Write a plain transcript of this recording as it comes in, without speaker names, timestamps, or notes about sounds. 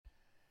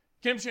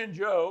Kim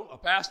Shin-jo, a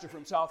pastor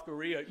from South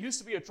Korea, used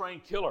to be a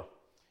trained killer.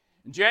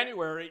 In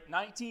January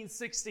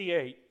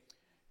 1968,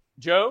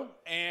 Joe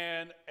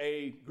and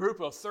a group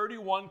of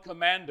 31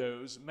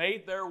 commandos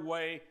made their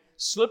way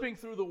slipping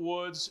through the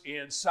woods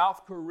in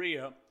South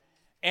Korea,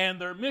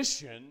 and their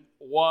mission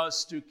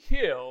was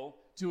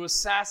to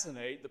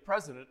assassinate the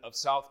president of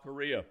South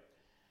Korea.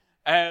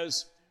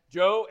 As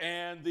Joe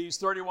and these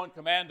 31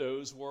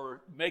 commandos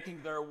were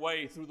making their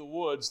way through the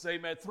woods, they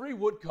met 3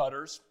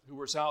 woodcutters who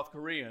were South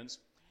Koreans,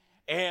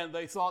 and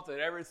they thought that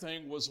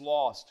everything was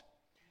lost.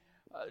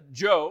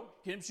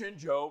 Kim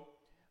Shin-jo,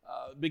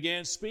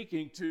 began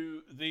speaking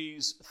to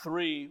these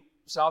 3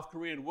 South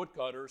Korean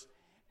woodcutters,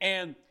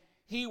 and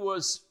he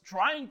was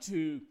trying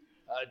to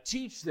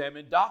teach them,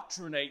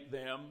 indoctrinate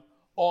them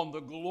on the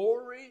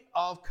glory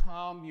of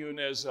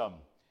communism.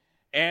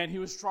 And he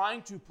was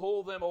trying to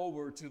pull them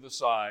over to the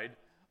side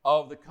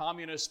of the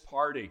Communist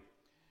Party.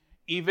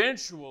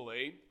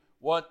 Eventually,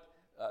 what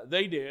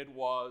they did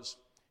was,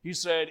 he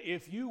said,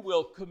 if you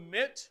will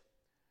commit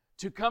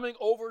to coming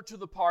over to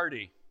the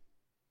party,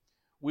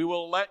 we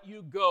will let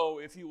you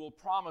go if you will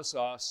promise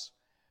us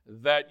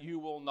that you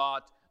will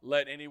not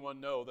let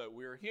anyone know that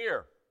we're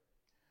here.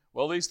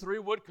 Well, these 3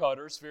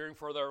 woodcutters, fearing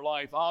for their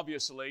life,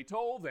 obviously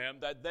told them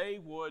that they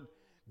would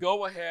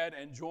go ahead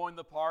and join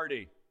the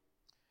party.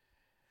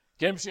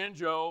 Kim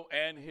Shin-jo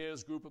and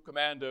his group of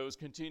commandos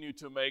continued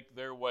to make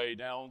their way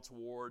down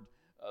toward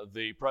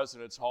the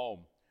president's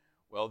home.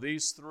 Well,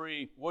 these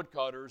 3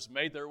 woodcutters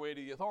made their way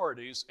to the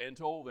authorities and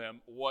told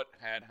them what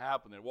had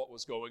happened and what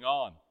was going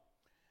on.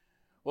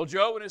 Well,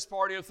 Joe and his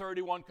party of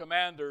 31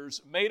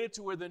 commanders made it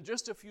to within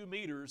just a few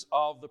meters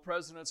of the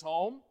president's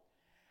home,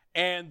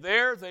 and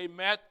there they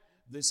met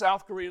the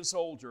South Korean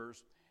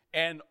soldiers,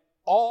 and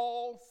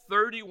all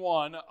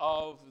 31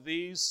 of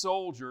these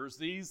soldiers,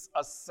 these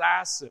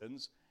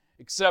assassins,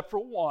 except for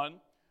one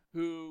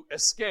who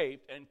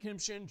escaped, and Kim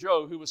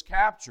Shin-jo, who was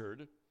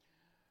captured,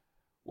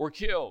 were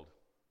killed.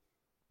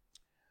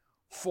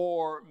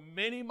 For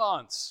many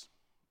months,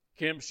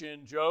 Kim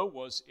Shin-jo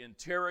was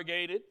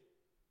interrogated,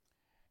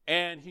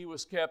 and he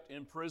was kept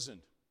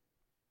imprisoned.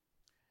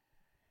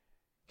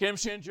 Kim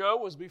Shin-jo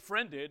was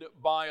befriended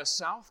by a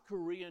South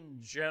Korean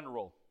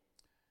general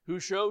who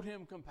showed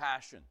him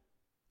compassion.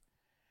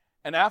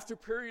 And after a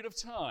period of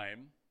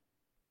time,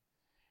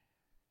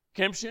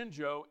 Kim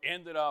Shin-jo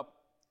ended up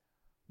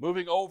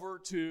moving over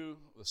to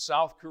the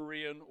South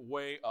Korean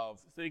way of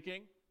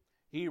thinking.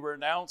 He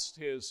renounced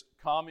his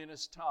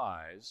communist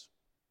ties.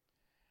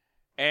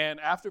 And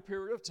after a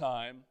period of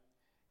time,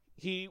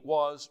 he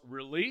was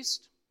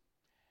released.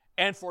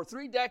 And for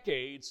 3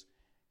 decades,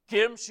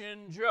 Kim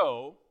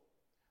Shin-jo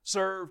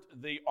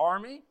served the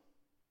army.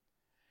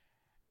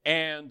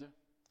 And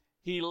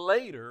he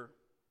later,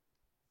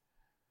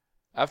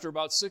 after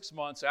about 6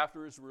 months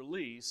after his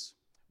release,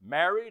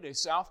 married a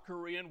South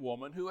Korean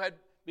woman who had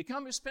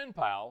become his pen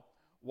pal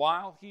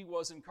while he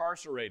was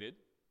incarcerated.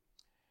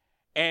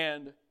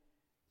 And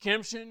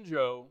Kim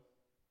Shin-jo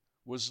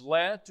was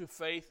led to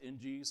faith in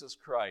Jesus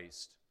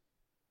Christ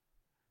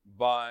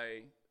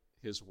by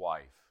his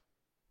wife.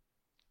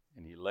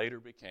 And he later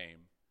became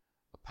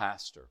a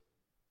pastor.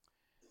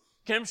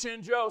 Kim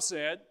Shin-jo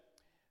said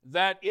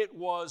that it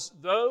was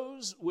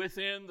those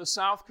within the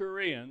South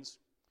Koreans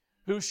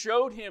who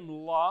showed him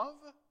love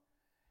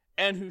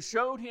and who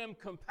showed him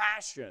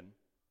compassion,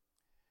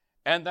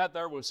 and that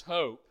there was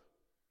hope.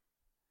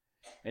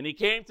 And he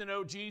came to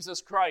know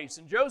Jesus Christ.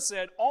 And Joe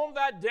said, on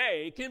that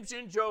day, Kim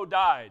Shin-jo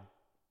died.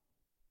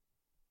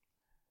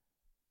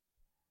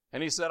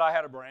 And he said, I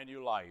had a brand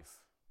new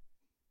life.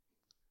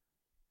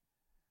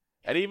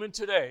 And even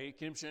today,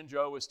 Kim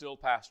Shin-jo is still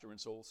pastor in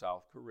Seoul,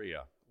 South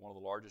Korea, one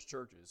of the largest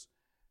churches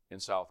in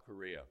South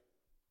Korea.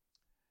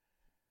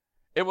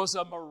 It was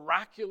a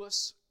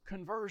miraculous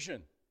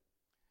conversion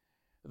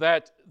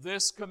that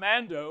this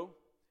commando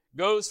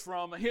goes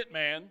from a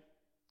hitman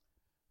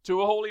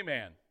to a holy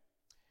man.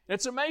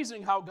 It's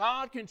amazing how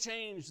God can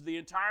change the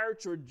entire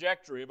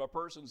trajectory of a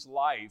person's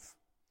life.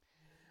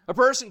 A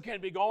person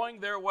can be going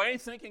their way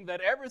thinking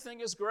that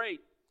everything is great,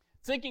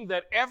 thinking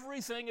that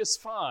everything is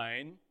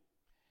fine,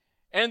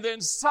 and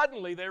then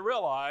suddenly they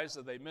realize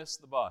that they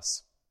missed the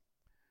bus.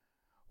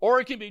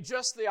 Or it can be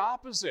just the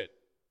opposite.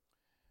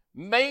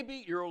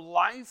 Maybe your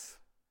life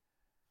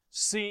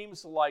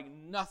seems like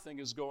nothing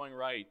is going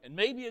right. And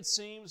maybe it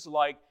seems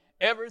like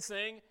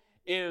everything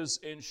is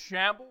in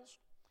shambles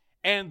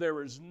and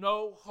there is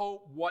no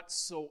hope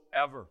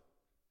whatsoever.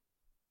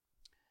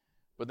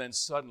 But then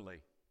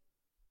suddenly,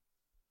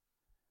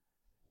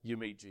 you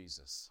meet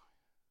Jesus.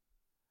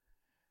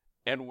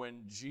 And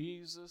when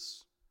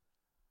Jesus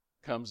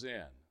comes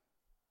in,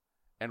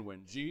 and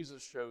when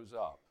Jesus shows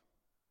up,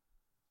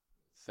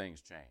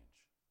 things change.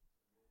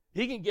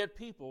 He can get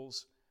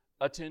people's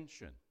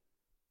attention.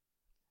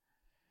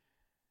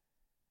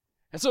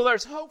 And so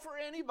there's hope for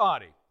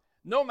anybody.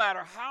 No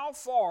matter how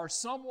far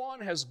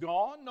someone has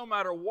gone, no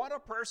matter what a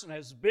person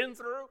has been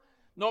through,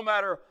 no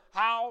matter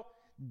how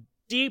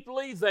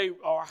deeply they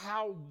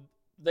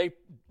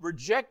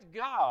reject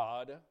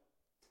God,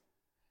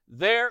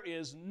 there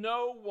is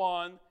no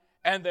one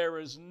and there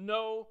is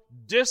no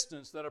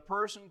distance that a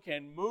person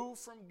can move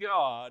from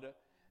God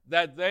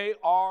that they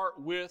are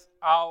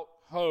without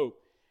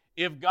hope.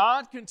 If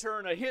God can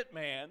turn a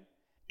hitman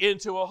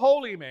into a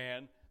holy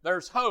man,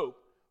 there's hope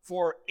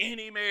for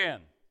any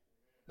man.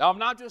 Now, I'm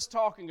not just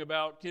talking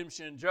about Kim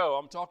Shin Jo.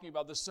 I'm talking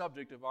about the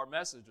subject of our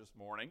message this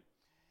morning,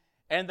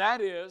 and that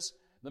is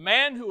the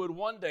man who would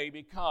one day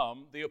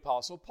become the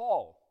Apostle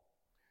Paul.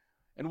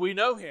 And we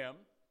know him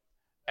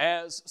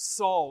as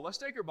Saul. Let's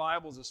take your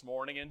Bibles this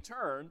morning and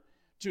turn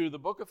to the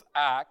book of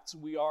Acts.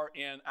 We are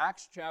in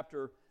Acts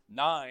chapter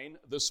 9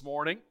 this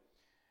morning,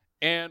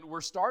 and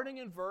we're starting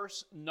in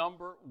verse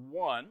number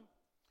 1.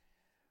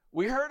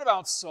 We heard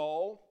about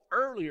Saul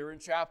earlier in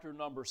chapter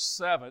number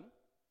 7,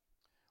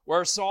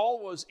 where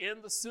Saul was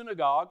in the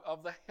synagogue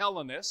of the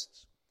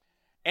Hellenists,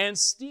 and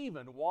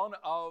Stephen, one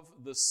of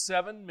the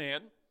 7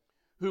 men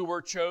who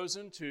were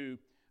chosen to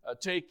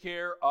take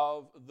care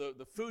of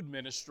the food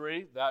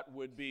ministry that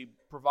would be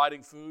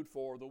providing food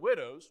for the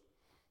widows.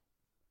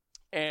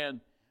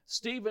 And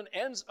Stephen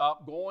ends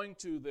up going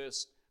to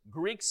this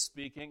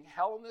Greek-speaking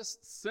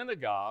Hellenist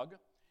synagogue,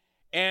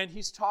 and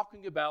he's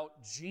talking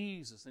about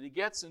Jesus. And he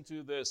gets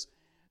into this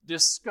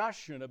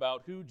discussion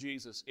about who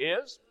Jesus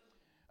is,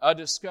 a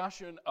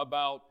discussion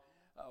about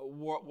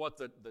what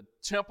the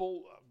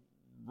temple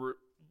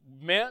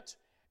meant,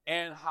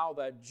 and how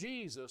that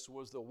Jesus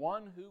was the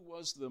one who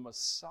was the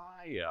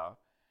Messiah.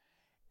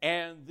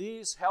 And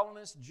these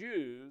Hellenist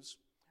Jews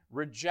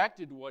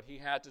rejected what he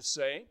had to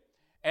say.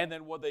 And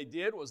then what they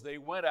did was they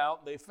went out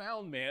and they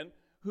found men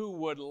who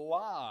would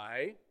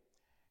lie,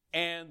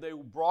 and they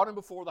brought him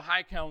before the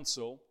high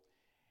council,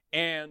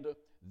 and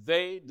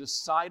they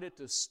decided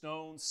to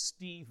stone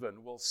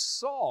Stephen. Well,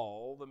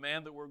 Saul, the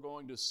man that we're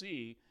going to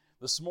see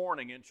this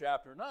morning in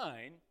chapter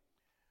 9,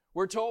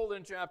 we're told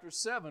in chapter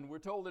 7, we're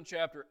told in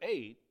chapter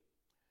 8,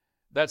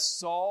 that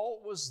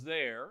Saul was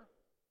there,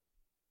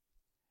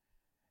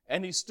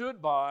 and he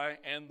stood by,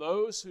 and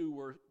those who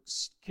were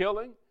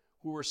killing,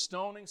 who were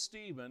stoning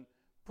Stephen,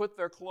 put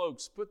their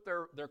cloaks, put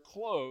their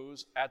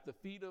clothes at the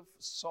feet of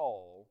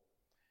Saul.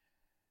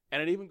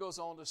 And it even goes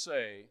on to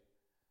say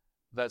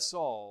that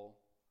Saul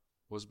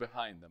was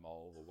behind them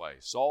all the way.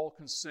 Saul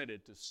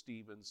consented to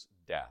Stephen's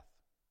death.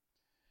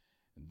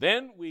 And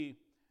then we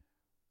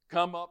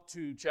come up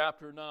to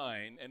chapter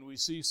 9, and we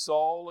see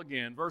Saul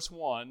again. Verse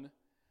 1,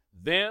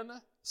 then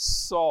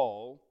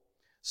Saul,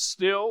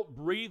 still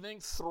breathing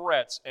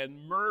threats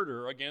and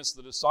murder against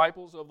the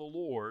disciples of the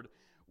Lord,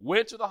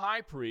 went to the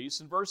high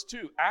priest, in verse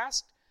 2,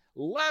 asked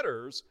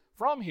letters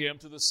from him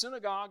to the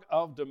synagogue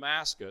of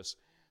Damascus,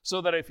 so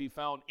that if he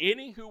found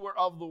any who were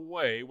of the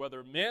way,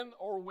 whether men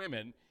or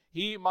women,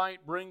 he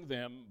might bring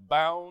them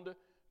bound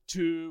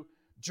to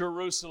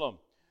Jerusalem.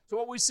 So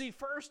what we see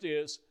first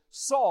is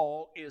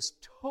Saul is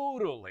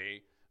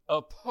totally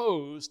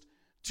opposed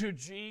to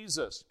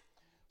Jesus.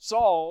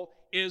 Saul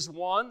is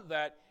one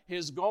that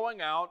is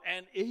going out,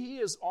 and he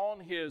is on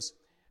his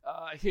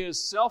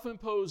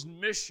self-imposed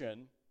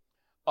mission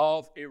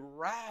of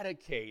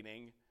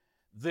eradicating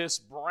this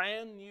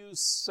brand new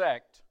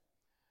sect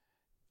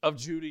of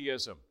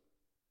Judaism.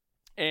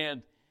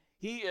 And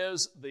he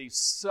is the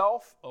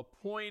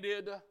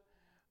self-appointed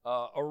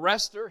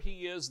arrester.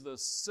 He is the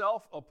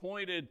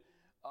self-appointed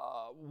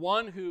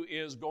one who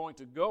is going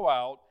to go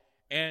out,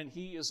 and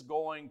he is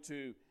going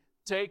to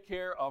take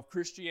care of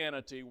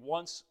Christianity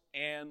once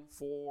and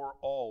for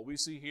all. We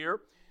see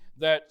here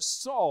that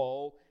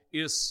Saul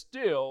is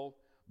still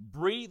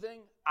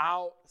breathing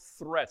out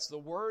threats. The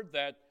word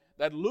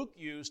that Luke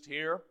used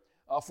here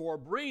for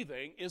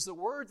breathing is the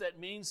word that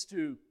means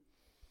to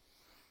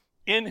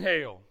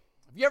inhale.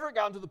 Have you ever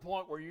gotten to the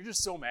point where you're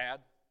just so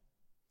mad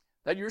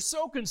that you're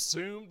so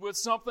consumed with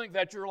something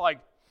that you're like,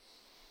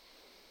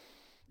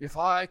 if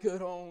I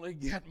could only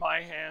get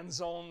my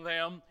hands on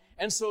them?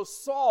 And so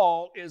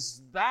Saul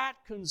is that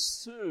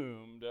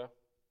consumed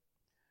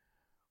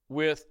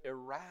with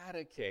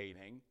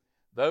eradicating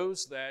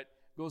those that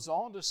goes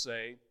on to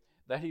say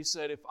that he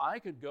said, if I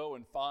could go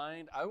and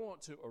find, I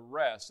want to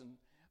arrest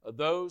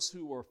those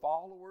who were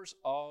followers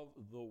of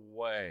the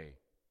way.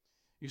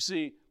 You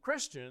see,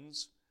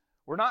 Christians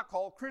were not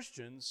called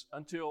Christians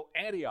until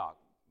Antioch,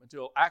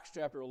 until Acts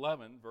chapter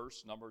 11,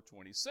 verse number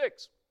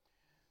 26.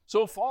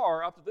 So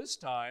far, up to this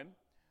time,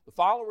 the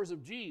followers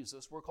of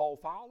Jesus were called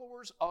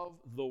followers of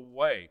the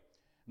way.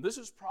 And this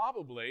is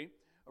probably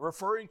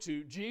referring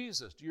to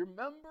Jesus. Do you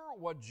remember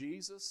what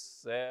Jesus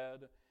said?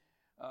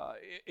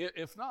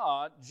 If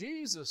not,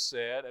 Jesus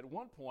said at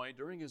one point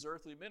during his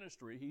earthly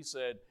ministry, he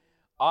said,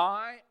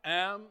 I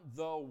am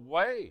the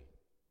way,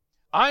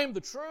 I am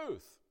the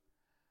truth,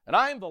 and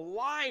I am the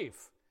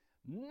life.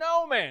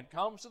 No man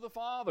comes to the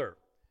Father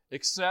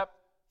except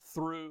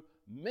through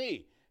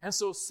me. And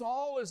so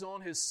Saul is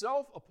on his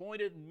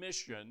self-appointed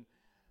mission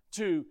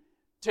to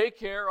take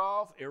care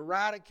of,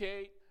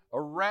 eradicate,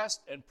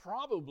 arrest, and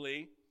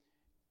probably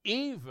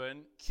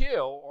even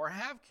kill or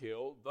have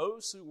killed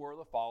those who were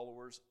the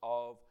followers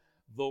of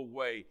the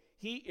way.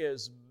 He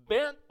is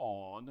bent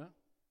on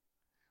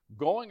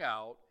going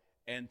out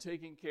and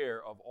taking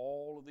care of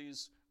all of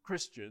these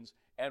Christians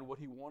And what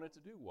he wanted to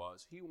do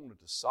was, he wanted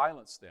to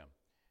silence them.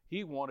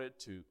 He wanted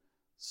to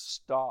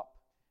stop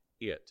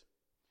it.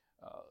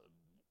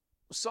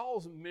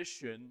 Saul's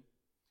mission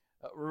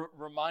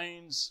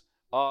reminds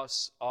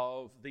us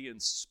of the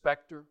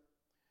inspector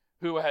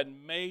who had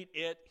made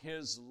it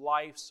his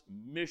life's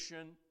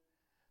mission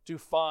to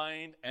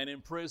find and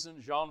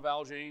imprison Jean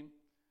Valjean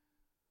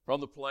from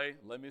the play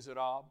Les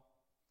Miserables.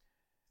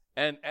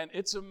 And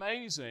it's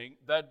amazing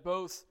that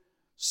both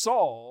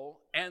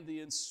Saul and the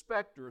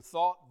inspector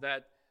thought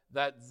that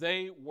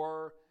they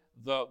were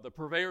the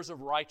purveyors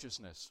of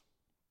righteousness,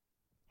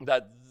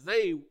 that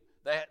they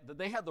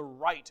had the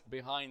right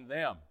behind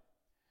them.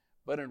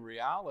 But in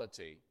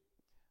reality,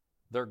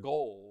 their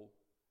goal,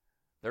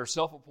 their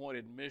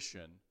self-appointed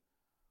mission,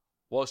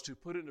 was to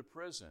put into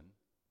prison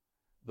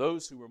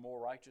those who were more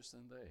righteous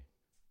than they.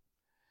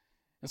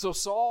 And so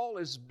Saul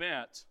is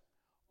bent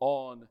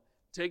on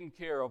taking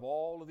care of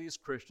all of these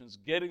Christians,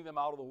 getting them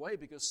out of the way,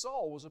 because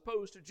Saul was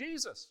opposed to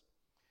Jesus.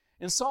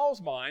 In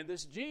Saul's mind,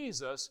 this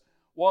Jesus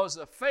was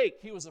a fake.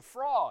 He was a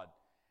fraud.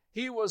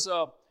 He was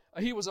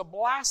a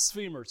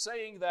blasphemer,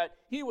 saying that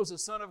he was the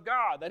Son of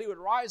God, that he would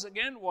rise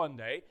again one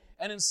day.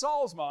 And in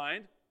Saul's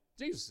mind,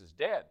 Jesus is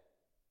dead.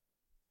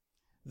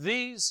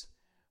 These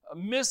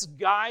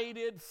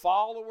misguided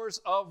followers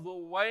of the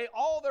way,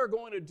 all they're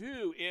going to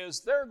do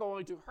is they're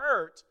going to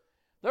hurt,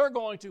 they're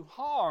going to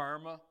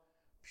harm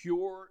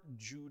pure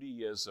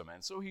Judaism.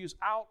 And so he's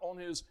out on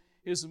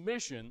his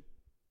mission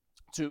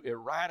to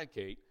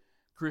eradicate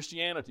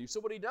Christianity. So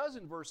what he does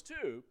in verse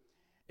 2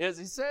 is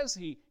he says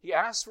he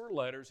asks for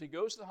letters, he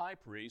goes to the high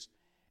priest,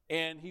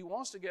 and he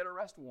wants to get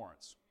arrest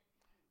warrants.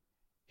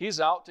 He's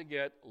out to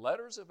get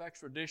letters of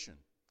extradition.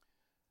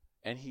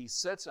 And he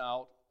sets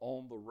out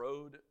on the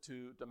road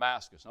to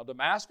Damascus. Now,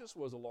 Damascus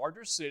was a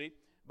larger city,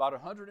 about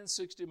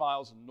 160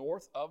 miles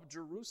north of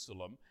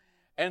Jerusalem.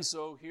 And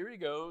so here he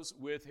goes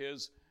with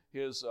his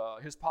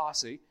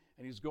posse,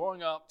 and he's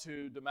going up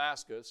to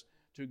Damascus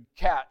to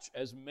catch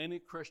as many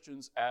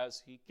Christians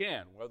as he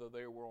can, whether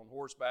they were on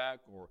horseback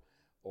or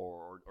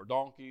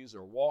donkeys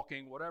or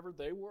walking, whatever.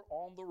 They were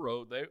on the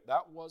road.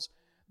 That was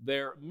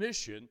their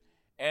mission,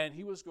 and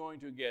he was going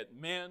to get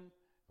men,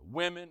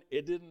 women,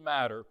 it didn't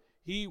matter.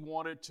 He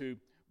wanted to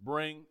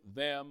bring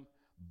them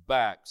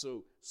back.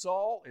 So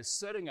Saul is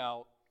setting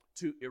out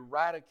to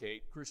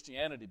eradicate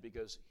Christianity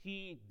because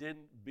he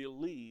didn't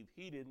believe,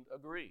 he didn't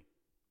agree.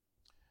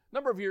 A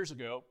number of years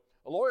ago,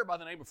 a lawyer by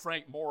the name of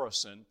Frank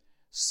Morrison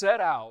set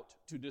out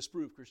to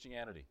disprove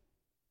Christianity.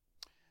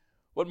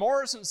 What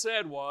Morrison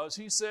said was,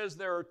 he says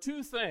there are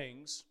two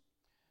things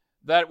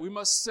that we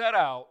must set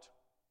out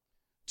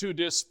to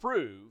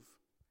disprove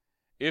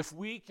if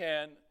we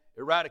can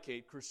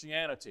eradicate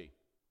Christianity.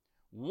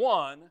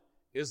 One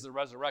is the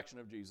resurrection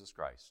of Jesus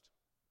Christ.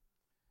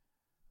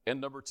 And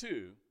number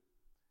two,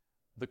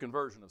 the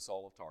conversion of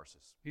Saul of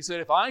Tarsus. He said,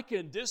 if I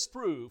can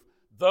disprove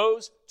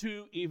those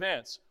two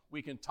events,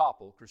 we can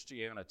topple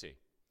Christianity.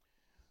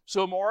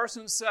 So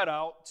Morrison set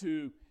out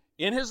to,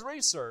 in his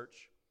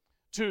research,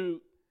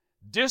 to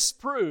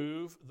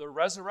disprove the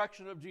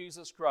resurrection of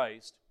Jesus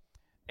Christ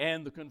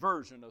and the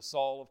conversion of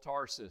Saul of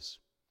Tarsus.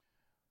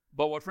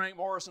 But what Frank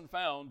Morrison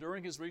found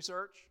during his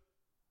research,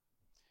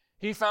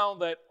 he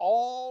found that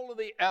all of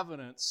the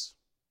evidence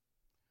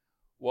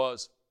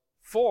was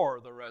for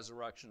the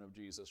resurrection of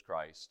Jesus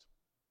Christ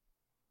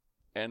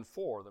and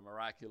for the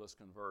miraculous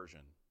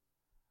conversion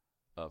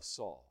of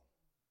Saul.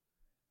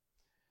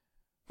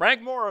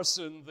 Frank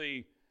Morrison,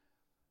 the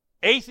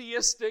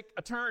atheistic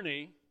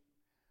attorney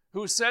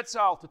who sets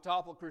out to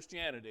topple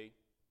Christianity,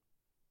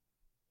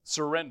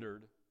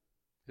 surrendered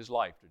his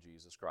life to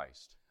Jesus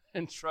Christ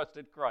and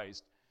trusted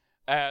Christ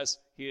as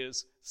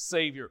his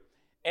Savior.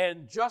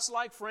 And just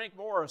like Frank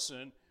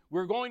Morrison,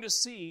 we're going to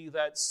see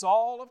that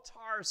Saul of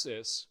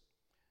Tarsus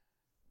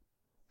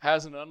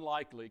has an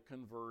unlikely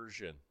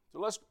conversion. So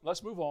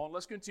let's move on.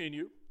 Let's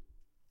continue.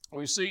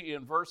 We see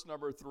in verse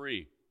number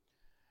 3,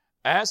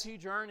 as he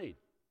journeyed.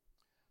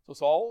 So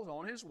Saul is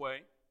on his way.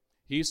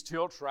 He's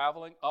still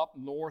traveling up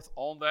north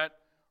on that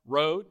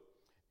road.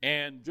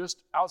 And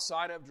just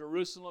outside of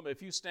Jerusalem,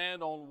 if you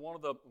stand on one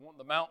of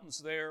the mountains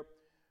there,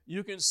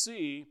 you can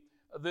see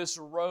this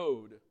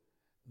road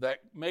that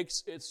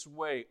makes its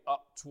way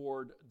up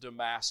toward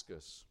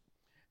Damascus.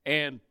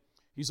 And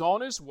he's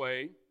on his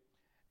way,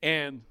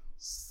 and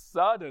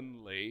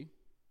suddenly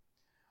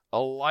a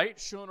light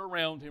shone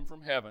around him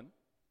from heaven.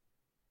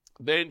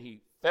 Then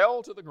he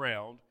fell to the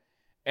ground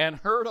and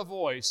heard a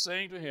voice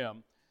saying to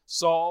him,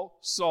 Saul,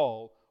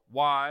 Saul,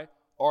 why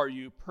are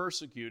you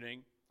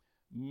persecuting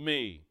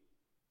me?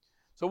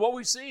 So what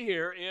we see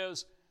here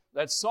is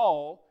that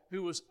Saul,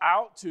 who was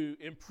out to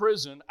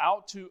imprison,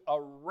 out to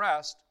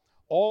arrest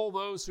all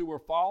those who were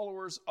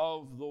followers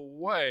of the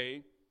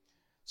way,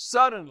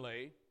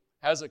 suddenly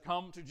has a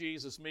come to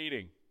Jesus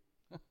meeting.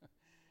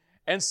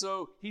 And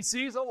so he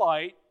sees a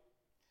light,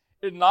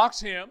 it knocks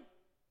him,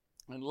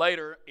 and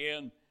later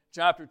in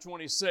chapter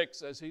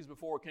 26, as he's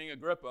before King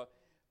Agrippa,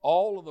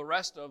 all of the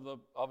rest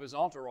of his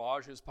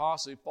entourage, his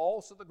posse,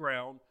 falls to the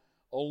ground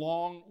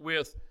along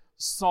with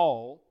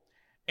Saul.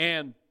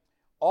 And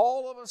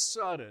all of a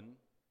sudden,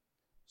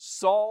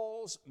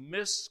 Saul's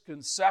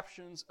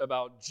misconceptions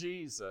about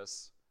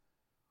Jesus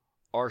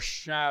are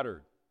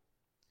shattered.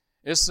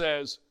 It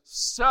says,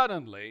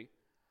 suddenly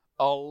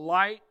a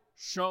light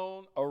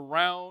shone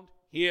around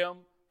him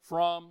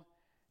from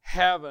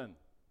heaven.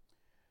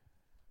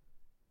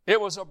 It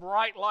was a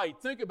bright light.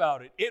 Think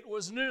about it. It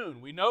was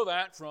noon. We know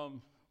that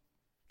from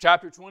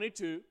chapter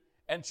 22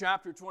 and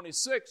chapter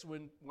 26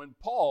 when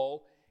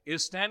Paul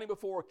is standing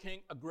before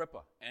King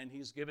Agrippa and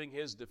he's giving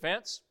his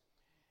defense.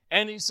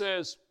 And he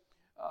says,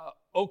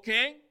 O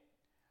king,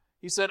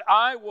 he said,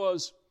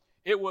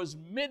 it was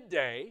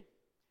midday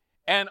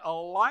and a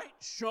light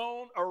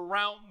shone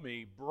around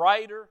me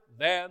brighter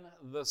than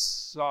the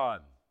sun.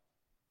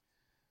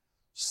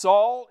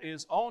 Saul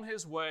is on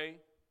his way,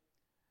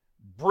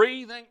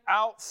 breathing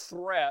out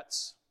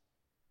threats,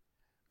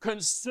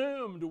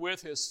 consumed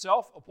with his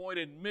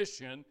self-appointed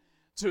mission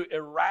to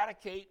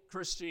eradicate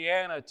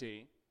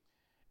Christianity,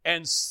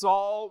 and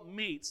Saul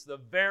meets the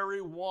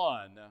very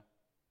one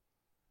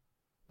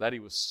that he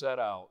was set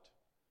out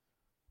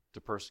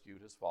to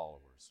persecute his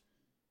followers.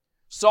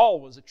 Saul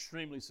was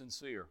extremely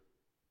sincere.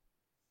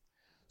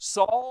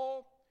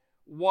 Saul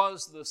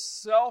was the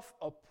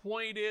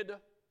self-appointed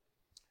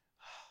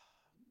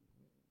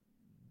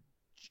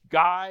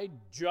guide,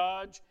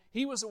 judge.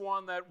 He was the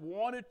one that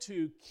wanted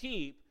to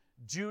keep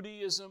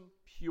Judaism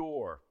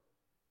pure.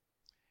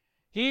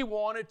 He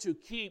wanted to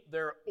keep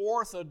their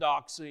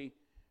orthodoxy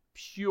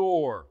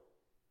pure.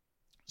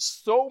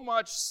 So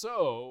much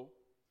so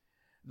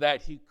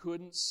that he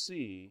couldn't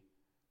see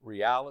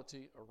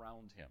reality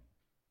around him.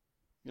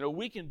 You know,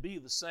 we can be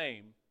the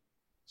same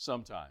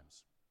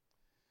sometimes.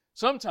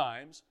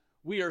 Sometimes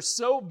we are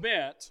so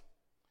bent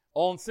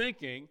on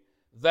thinking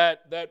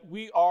that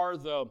we are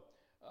the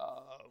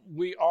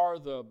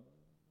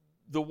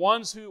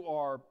ones who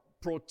are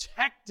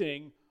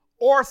protecting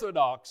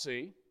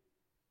orthodoxy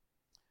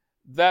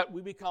that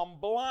we become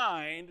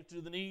blind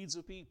to the needs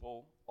of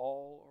people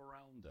all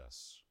around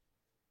us.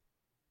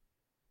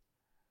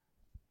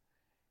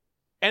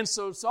 And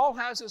so Saul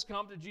has this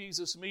come to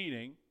Jesus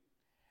meeting,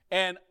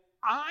 and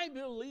I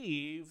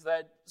believe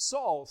that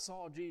Saul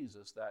saw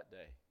Jesus that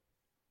day.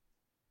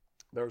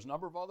 There's a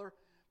number of other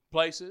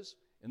places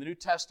in the New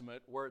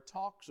Testament where it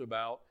talks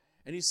about,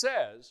 and he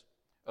says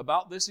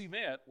about this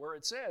event where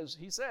he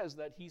says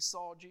that he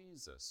saw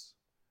Jesus.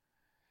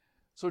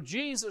 So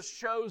Jesus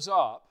shows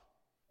up,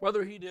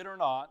 whether he did or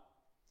not,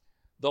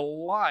 the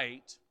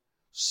light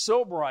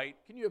so bright.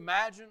 Can you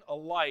imagine a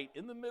light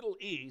in the Middle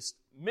East,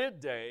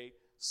 midday,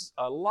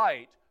 a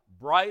light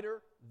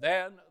brighter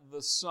than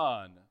the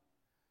sun?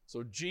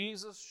 So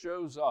Jesus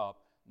shows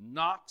up,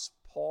 knocks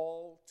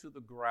Paul to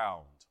the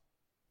ground.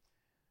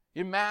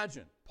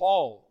 Imagine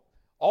Paul,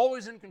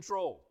 always in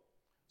control.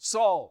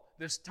 Saul,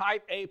 this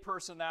type A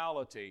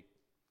personality,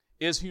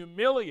 is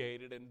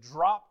humiliated and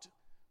dropped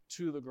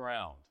to the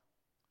ground.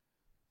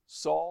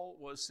 Saul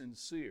was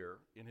sincere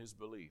in his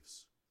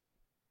beliefs.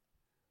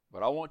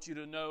 But I want you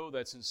to know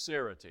that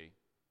sincerity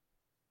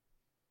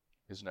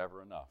is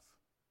never enough.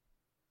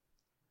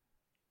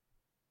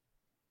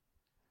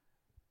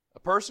 A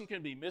person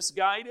can be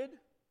misguided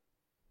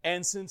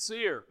and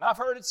sincere. And I've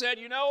heard it said,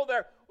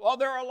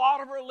 there are a lot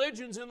of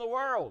religions in the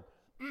world.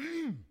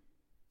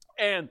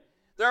 And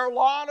there are a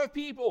lot of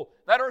people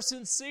that are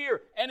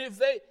sincere. And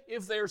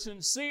if they're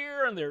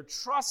sincere and they're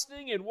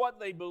trusting in what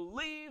they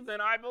believe,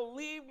 then I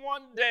believe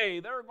one day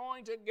they're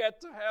going to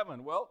get to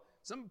heaven. Well,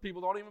 some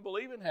people don't even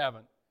believe in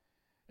heaven.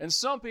 And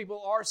some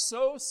people are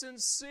so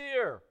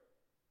sincere.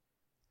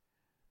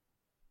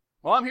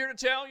 Well, I'm here to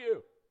tell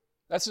you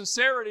that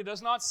sincerity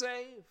does not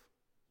save.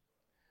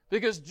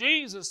 Because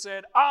Jesus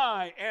said,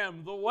 I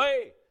am the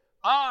way,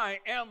 I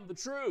am the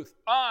truth,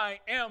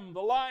 I am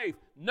the life.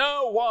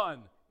 No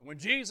one. When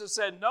Jesus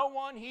said no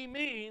one, he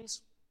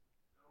means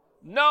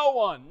no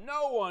one.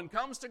 No one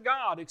comes to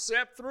God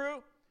except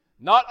through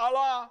not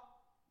Allah,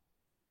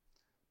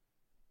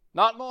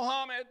 not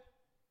Muhammad,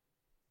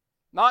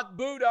 not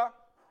Buddha.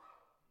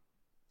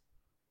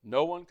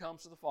 No one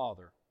comes to the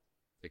Father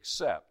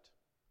except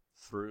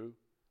through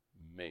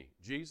me.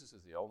 Jesus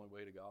is the only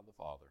way to God the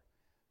Father.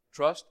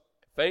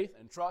 Faith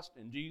and trust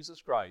in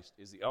Jesus Christ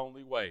is the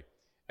only way.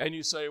 And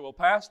you say, well,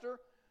 Pastor,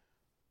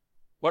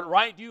 what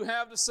right do you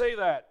have to say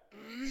that?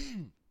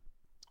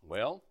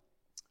 Well,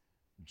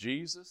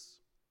 Jesus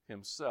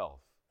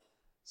himself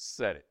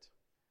said it.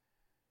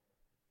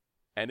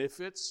 And if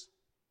it's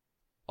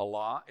a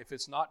lie, if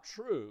it's not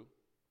true,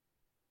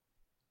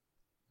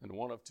 then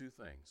one of two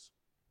things.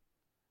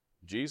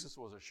 Jesus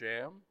was a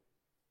sham,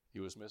 he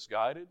was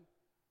misguided,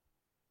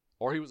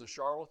 or he was a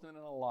charlatan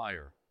and a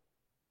liar.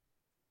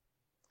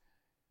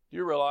 Do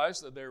you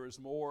realize that there is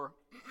more,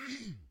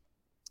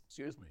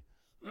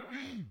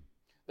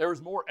 there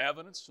is more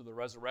evidence to the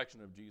resurrection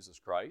of Jesus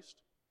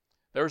Christ?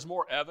 There is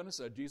more evidence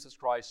that Jesus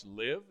Christ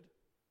lived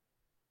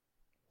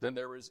than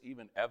there is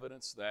even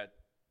evidence that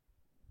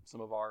some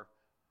of our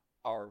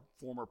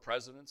former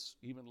presidents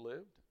even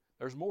lived.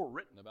 There's more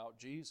written about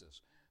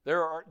Jesus.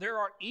 There are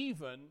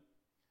even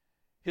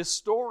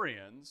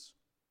historians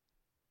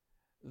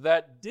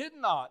that did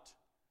not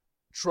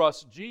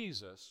trust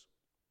Jesus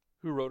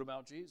who wrote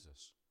about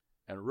Jesus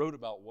and wrote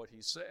about what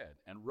he said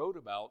and wrote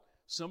about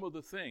some of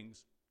the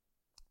things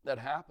that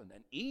happened,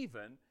 and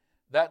even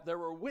that there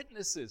were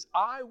witnesses,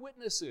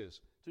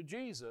 eyewitnesses to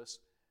Jesus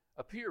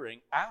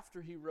appearing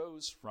after he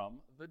rose from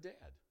the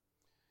dead.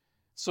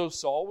 So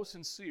Saul was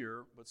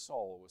sincere, but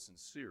Saul was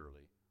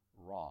sincerely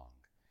wrong.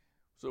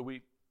 So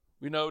we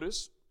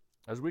notice,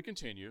 as we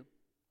continue,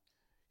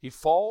 he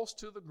falls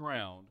to the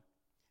ground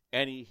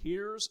and he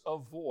hears a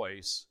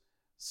voice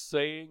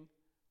saying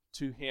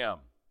to him,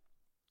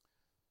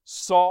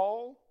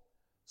 Saul,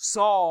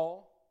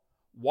 Saul,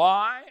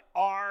 why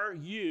are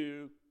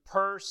you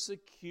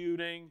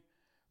persecuting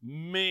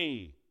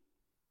me?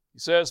 He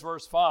says,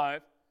 verse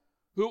 5,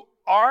 who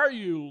are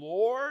you,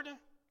 Lord?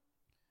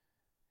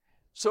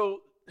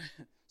 So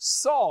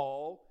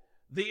Saul,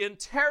 the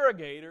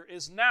interrogator,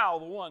 is now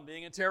the one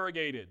being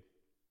interrogated.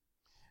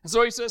 And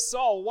so he says,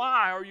 Saul,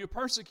 why are you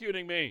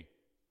persecuting me?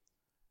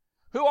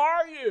 Who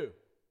are you?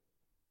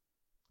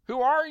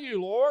 Who are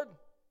you, Lord?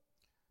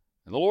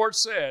 And the Lord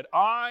said,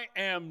 I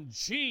am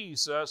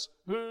Jesus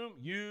whom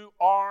you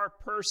are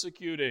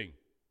persecuting.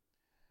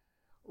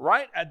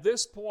 Right at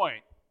this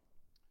point,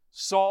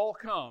 Saul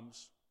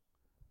comes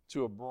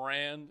to a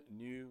brand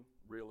new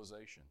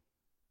realization.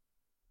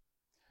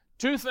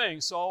 Two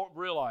things Saul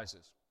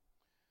realizes.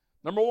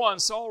 Number one,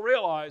 Saul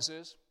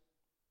realizes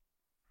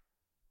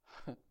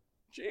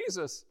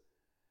Jesus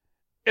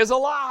is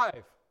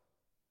alive.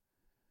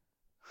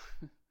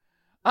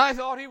 I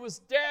thought he was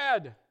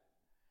dead.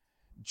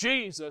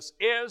 Jesus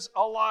is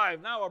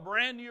alive. Now a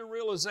brand new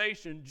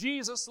realization.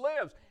 Jesus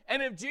lives.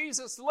 And if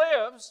Jesus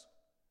lives,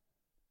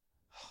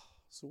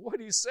 so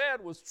what he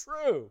said was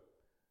true.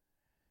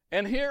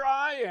 And here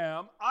I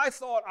am. I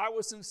thought I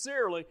was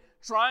sincerely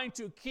trying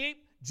to keep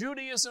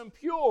Judaism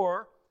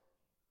pure.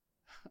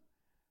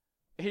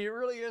 He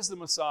really is the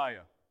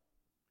Messiah.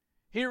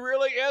 He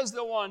really is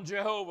the one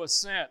Jehovah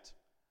sent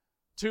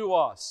to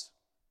us.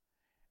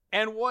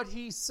 And what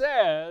he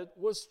said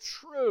was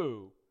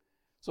true.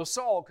 So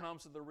Saul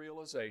comes to the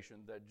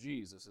realization that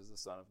Jesus is the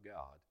Son of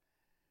God.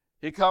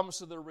 He comes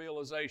to the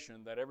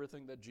realization that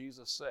everything that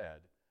Jesus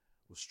said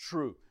was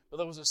true. But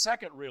there was a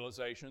second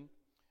realization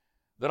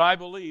that I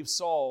believe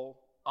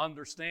Saul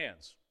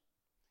understands.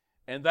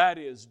 And that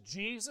is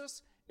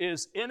Jesus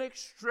is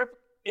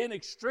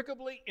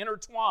inextricably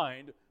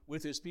intertwined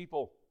with his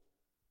people.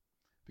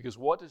 Because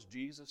what does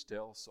Jesus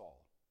tell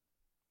Saul?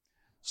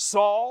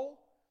 Saul,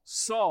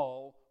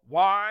 Saul,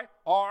 why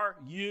are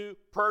you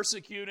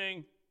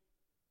persecuting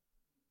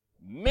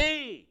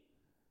me?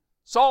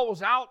 Saul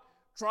was out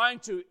trying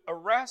to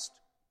arrest,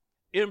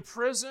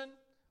 imprison,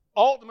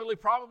 ultimately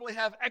probably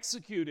have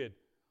executed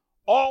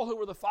all who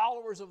were the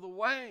followers of the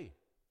way.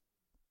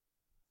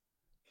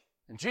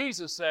 And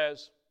Jesus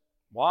says,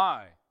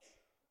 why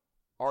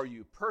are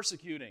you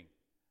persecuting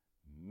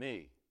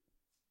me?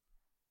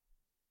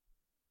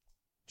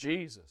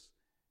 Jesus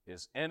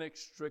is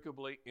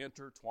inextricably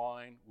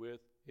intertwined with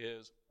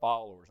his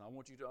followers. I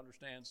want you to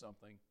understand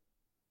something.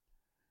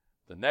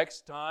 The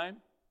next time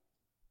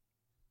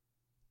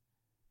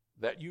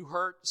that you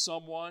hurt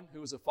someone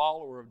who is a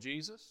follower of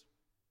Jesus,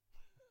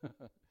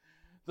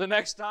 the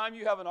next time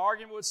you have an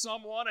argument with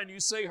someone and you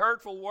say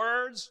hurtful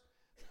words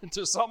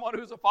to someone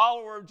who's a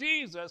follower of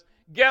Jesus,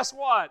 guess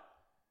what?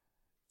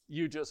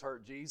 You just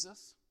hurt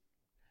Jesus.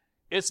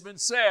 It's been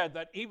said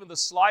that even the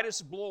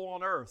slightest blow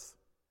on earth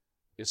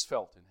is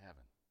felt in heaven.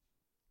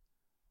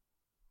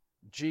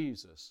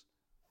 Jesus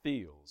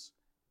feels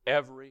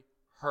every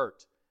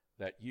hurt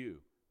that you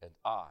and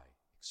I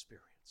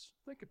experience.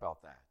 Think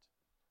about that.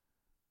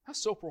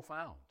 That's so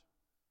profound.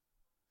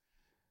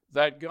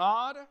 That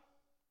God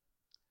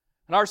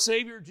and our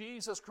Savior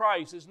Jesus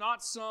Christ is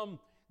not some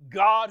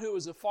God who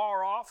is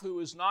afar off, who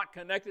is not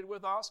connected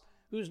with us,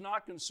 who's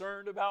not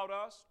concerned about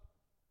us.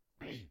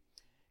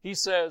 He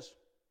says,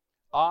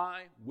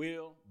 I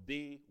will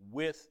be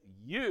with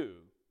you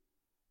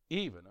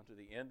even unto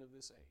the end of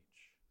this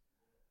age.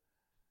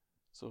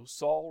 So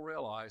Saul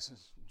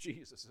realizes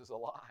Jesus is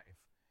alive.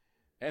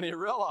 And he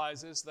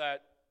realizes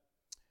that,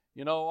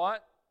 you know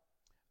what?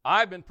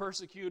 I've been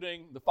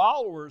persecuting the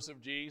followers of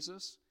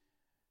Jesus,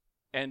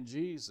 and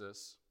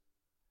Jesus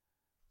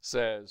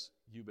says,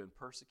 you've been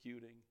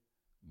persecuting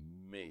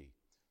me.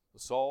 So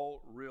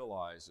Saul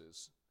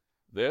realizes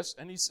this,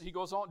 and he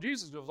goes on,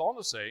 Jesus goes on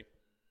to say,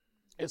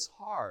 it's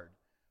hard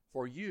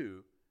for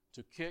you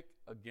to kick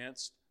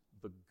against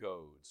the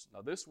goads.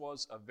 Now, this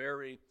was a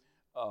very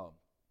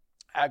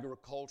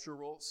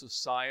agricultural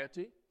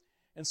society.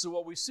 And so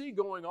what we see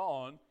going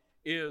on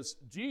is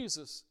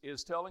Jesus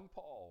is telling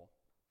Paul,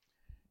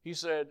 he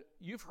said,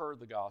 you've heard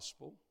the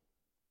gospel,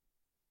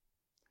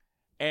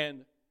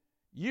 and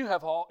you've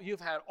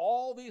had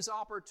all these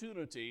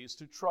opportunities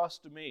to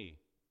trust me.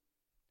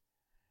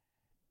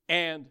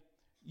 And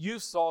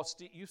you've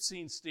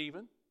seen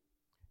Stephen.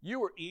 You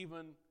were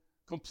even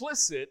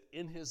complicit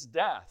in his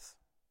death.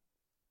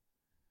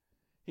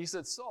 He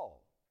said,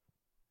 Saul,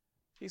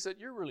 he said,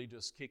 you're really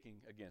just kicking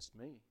against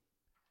me.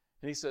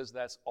 And he says,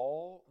 that's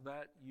all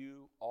that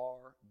you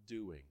are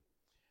doing.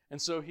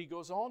 And so he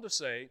goes on to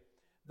say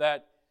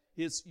that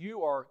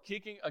you are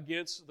kicking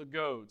against the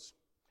goads.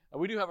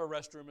 And we do have a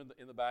restroom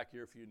in the back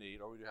here if you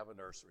need, or we do have a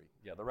nursery.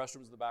 Yeah, the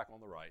restroom is in the back on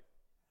the right.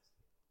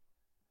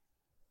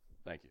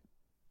 Thank you.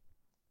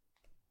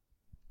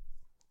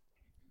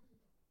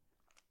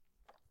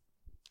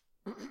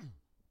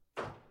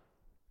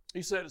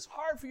 He said, it's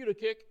hard for you to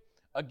kick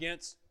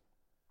against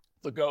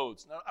the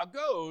goads. Now, a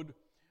goad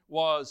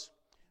was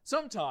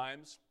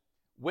sometimes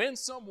when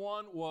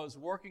someone was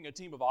working a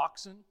team of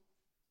oxen,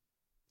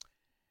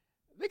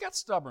 they got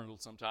stubborn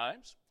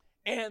sometimes,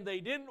 and they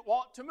didn't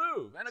want to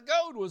move. And a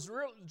goad was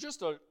really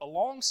just a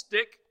long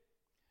stick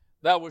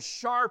that was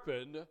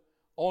sharpened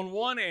on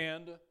one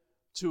end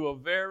to a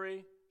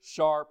very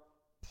sharp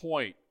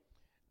point.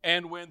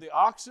 And when the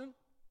oxen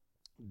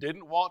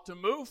didn't want to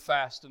move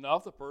fast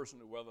enough, the person,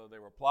 whether they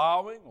were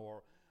plowing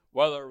or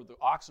whether the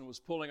oxen was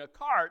pulling a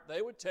cart,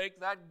 they would take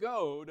that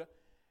goad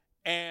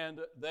and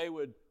they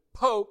would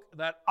poke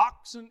that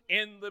oxen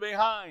in the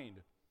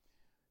behind.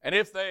 And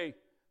if they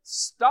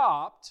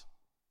stopped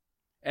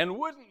and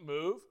wouldn't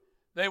move,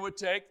 they would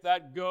take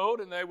that goad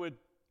and they would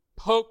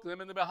poke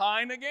them in the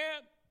behind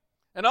again.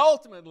 And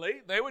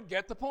ultimately, they would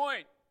get the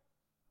point.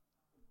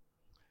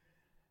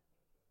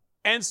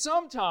 And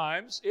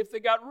sometimes, if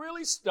they got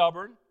really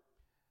stubborn,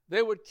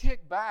 they would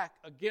kick back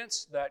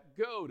against that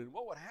goad. And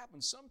what would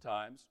happen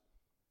sometimes,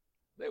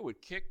 they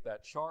would kick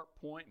that sharp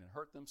point and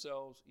hurt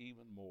themselves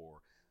even more.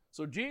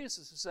 So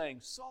Jesus is saying,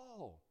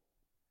 Saul,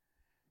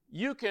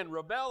 you can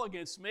rebel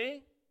against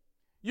me.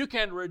 You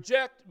can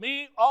reject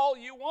me all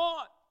you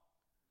want.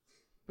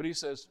 But he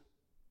says,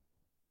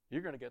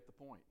 you're going to get the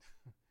point.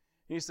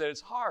 He said,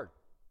 it's hard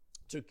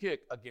to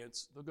kick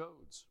against the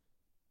goads.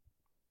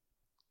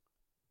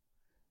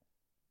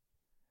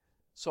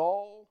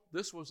 Saul,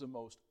 this was the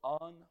most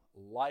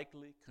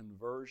unlikely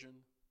conversion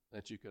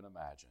that you can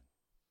imagine.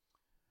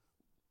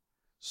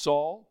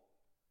 Saul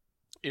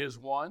is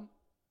one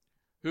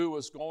who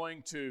was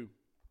going to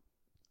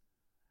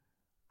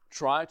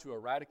try to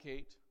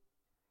eradicate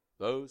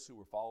those who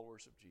were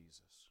followers of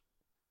Jesus.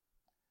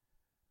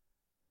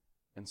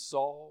 And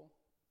Saul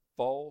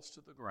falls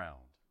to the ground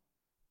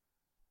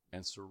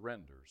and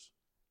surrenders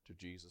to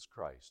Jesus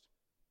Christ.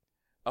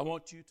 I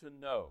want you to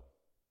know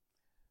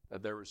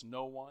that there is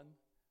no one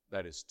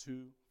that is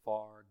too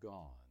far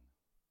gone,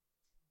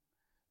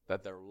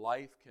 that their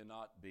life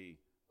cannot be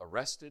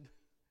arrested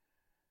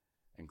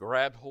and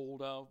grabbed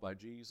hold of by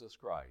Jesus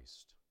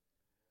Christ,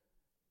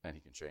 and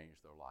he can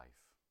change their life.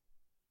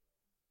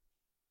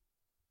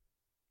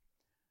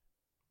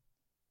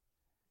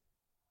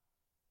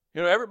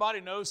 You know, everybody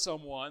knows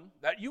someone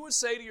that you would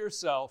say to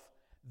yourself,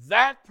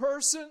 that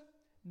person,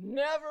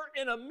 never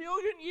in a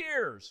million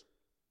years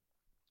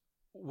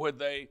would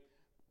they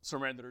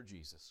surrender to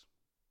Jesus.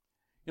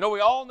 You know,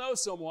 we all know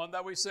someone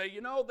that we say,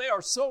 you know, they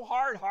are so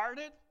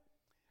hard-hearted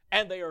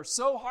and they are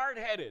so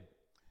hard-headed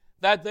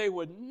that they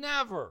would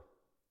never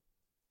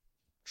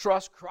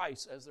trust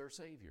Christ as their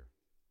Savior.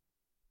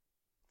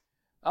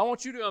 I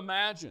want you to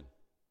imagine.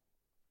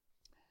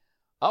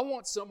 I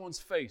want someone's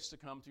face to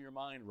come to your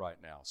mind right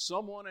now.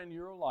 Someone in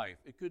your life.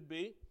 It could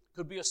be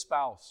a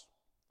spouse.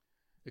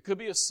 It could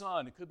be a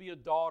son. It could be a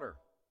daughter.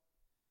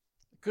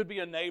 It could be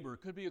a neighbor.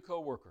 It could be a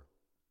coworker.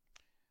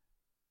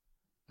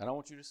 And I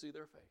want you to see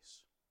their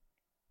face.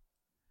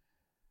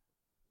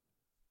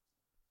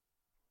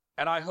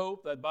 And I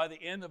hope that by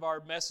the end of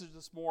our message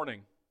this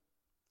morning,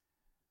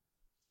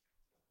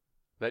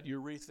 that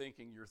you're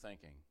rethinking your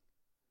thinking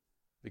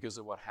because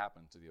of what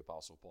happened to the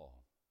Apostle Paul.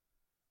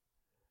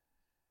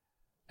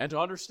 And to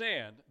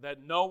understand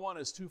that no one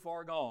is too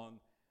far gone,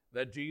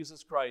 that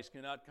Jesus Christ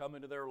cannot come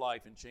into their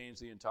life and change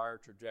the entire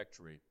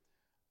trajectory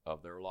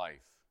of their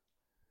life.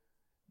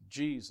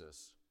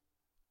 Jesus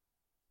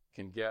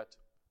can get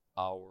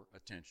our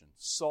attention.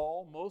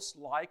 Saul most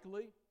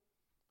likely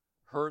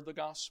heard the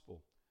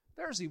gospel.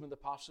 There's even the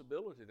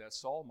possibility that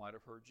Saul might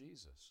have heard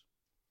Jesus.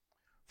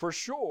 For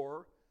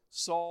sure,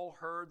 Saul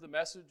heard the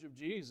message of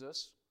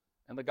Jesus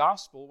and the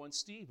gospel when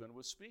Stephen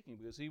was speaking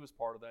because he was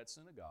part of that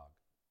synagogue.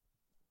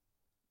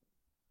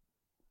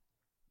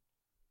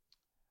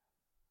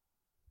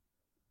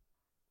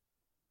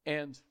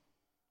 And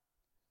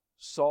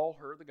Saul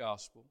heard the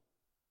gospel,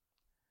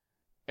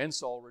 and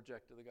Saul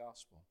rejected the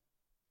gospel.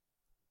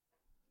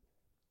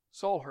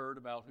 Saul heard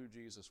about who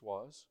Jesus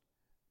was,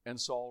 and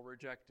Saul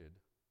rejected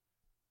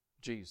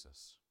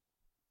Jesus.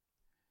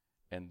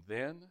 And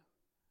then,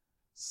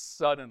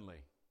 suddenly,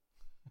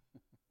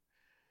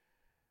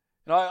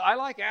 I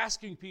like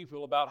asking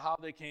people about how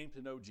they came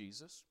to know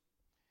Jesus.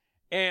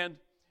 And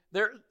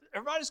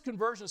everybody's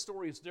conversion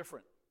story is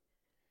different.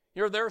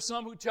 There are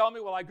some who tell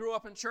me, well, I grew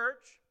up in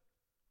church,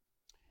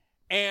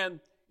 and,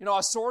 I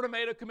sort of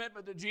made a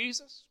commitment to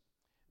Jesus.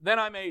 Then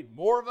I made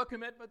more of a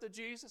commitment to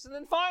Jesus. And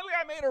then finally,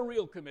 I made a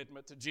real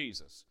commitment to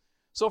Jesus.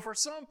 So for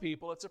some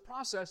people, it's a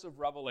process of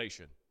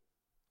revelation.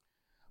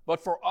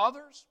 But for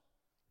others,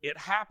 it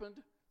happened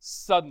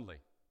suddenly.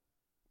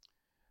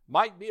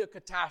 Might be a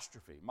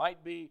catastrophe.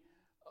 Might be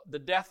the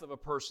death of a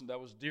person that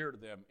was dear to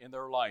them in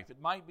their life.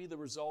 It might be the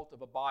result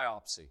of a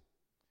biopsy.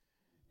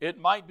 It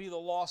might be the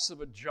loss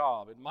of a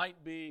job. It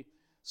might be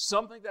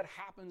something that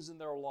happens in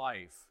their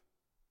life.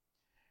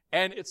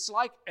 And it's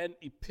like an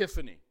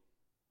epiphany.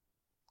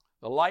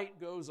 The light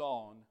goes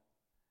on,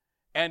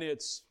 and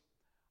it's,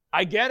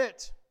 I get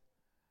it.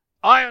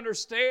 I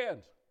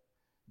understand.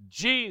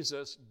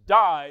 Jesus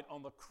died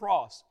on the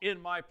cross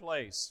in my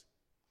place.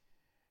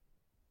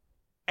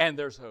 And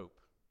there's hope.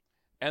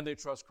 And they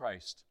trust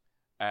Christ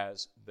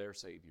as their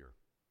Savior.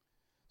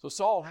 So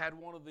Saul had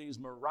one of these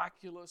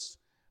miraculous,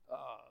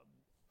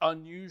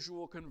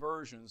 unusual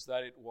conversions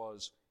that it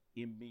was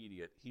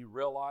immediate. He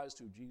realized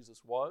who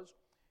Jesus was.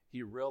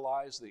 He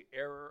realized the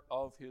error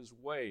of his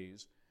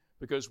ways.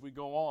 Because we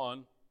go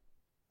on,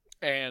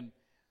 and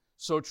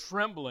so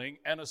trembling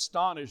and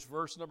astonished,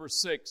 verse number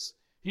 6,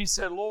 he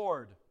said,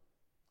 Lord,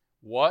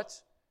 what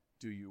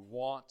do you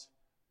want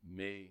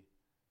me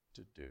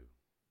to do?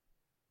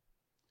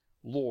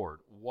 Lord,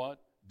 what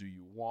do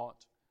you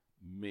want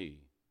me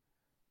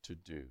to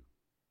do?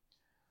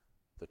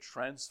 The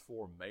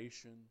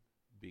transformation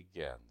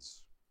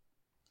begins.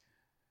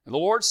 And the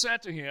Lord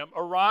said to him,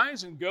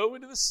 arise and go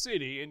into the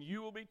city, and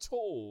you will be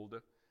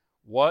told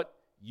what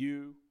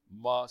you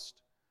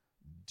must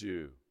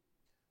do.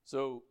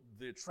 So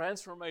the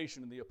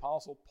transformation in the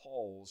Apostle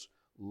Paul's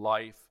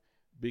life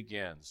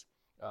begins.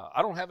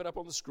 I don't have it up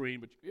on the screen,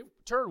 but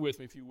turn with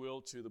me, if you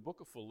will, to the book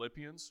of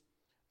Philippians,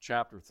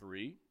 chapter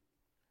 3.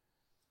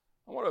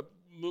 I want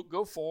to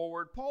go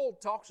forward. Paul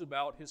talks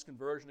about his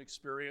conversion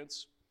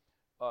experience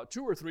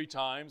 2 or 3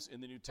 times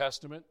in the New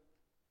Testament.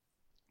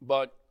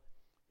 But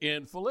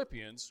in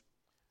Philippians,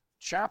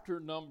 chapter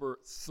number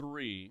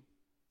 3,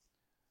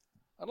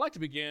 I'd like to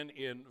begin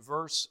in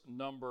verse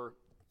number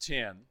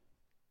 10.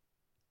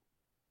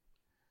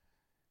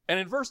 And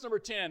in verse number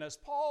 10, as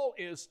Paul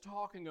is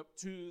talking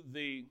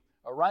to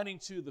writing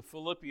to the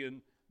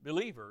Philippian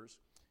believers,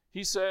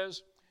 he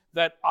says,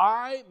 that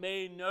I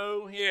may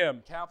know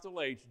him, capital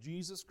H,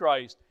 Jesus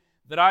Christ,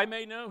 that I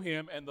may know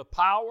him and the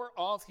power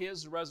of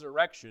his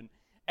resurrection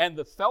and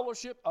the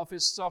fellowship of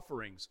his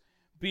sufferings,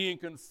 being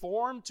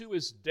conformed to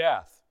his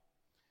death,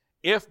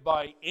 if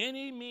by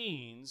any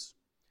means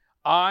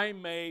I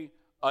may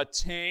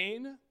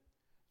attain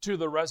to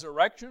the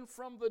resurrection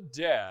from the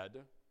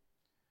dead.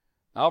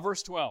 Now,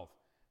 verse 12.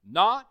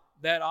 Not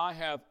that I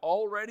have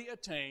already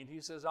attained.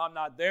 He says, I'm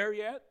not there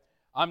yet.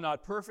 I'm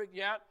not perfect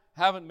yet.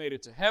 Haven't made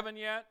it to heaven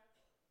yet.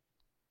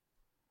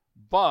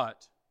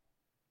 But,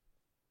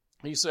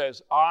 he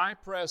says, I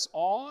press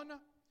on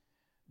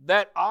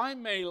that I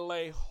may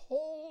lay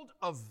hold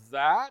of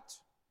that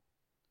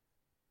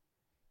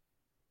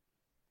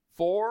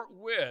for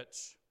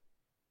which,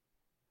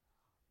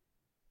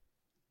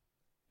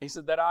 he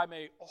said, that I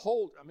may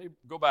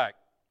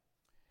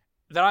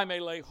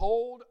lay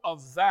hold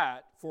of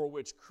that for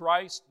which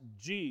Christ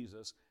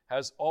Jesus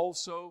has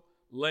also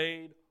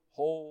laid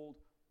hold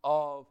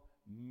of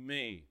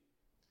me.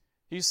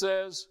 He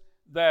says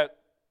that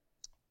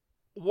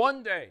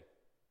one day,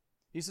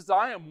 he says,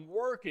 I am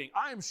working,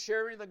 I am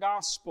sharing the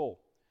gospel,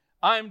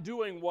 I am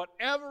doing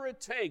whatever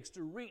it takes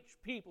to reach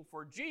people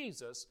for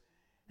Jesus.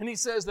 And he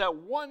says that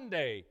one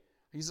day,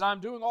 he says, I'm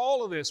doing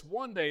all of this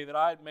one day that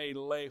I may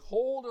lay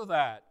hold of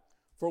that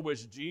for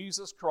which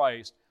Jesus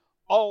Christ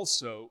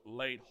also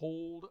laid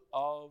hold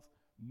of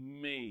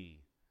me.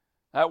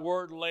 That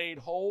word laid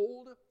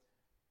hold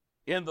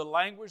in the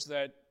language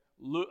that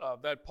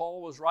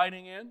Paul was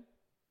writing in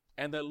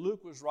and that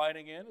Luke was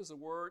writing in is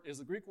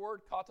the Greek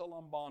word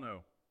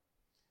katalambano.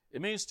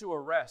 It means to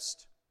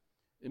arrest.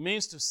 It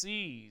means to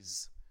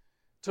seize,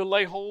 to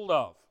lay hold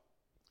of.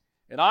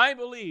 And I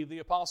believe the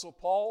Apostle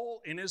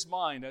Paul, in his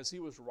mind, as he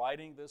was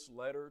writing this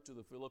letter to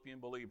the Philippian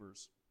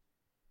believers,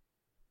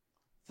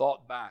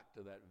 thought back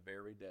to that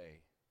very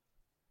day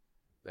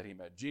that he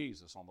met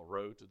Jesus on the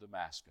road to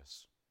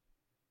Damascus.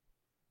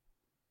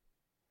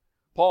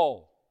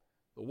 Paul,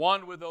 the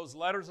one with those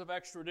letters of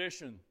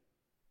extradition,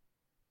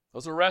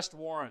 those arrest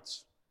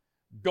warrants,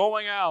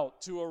 going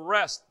out to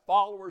arrest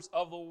followers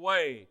of the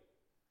way.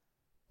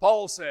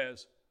 Paul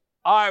says,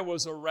 I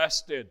was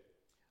arrested.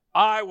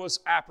 I was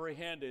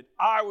apprehended.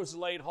 I was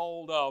laid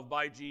hold of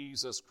by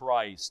Jesus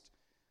Christ.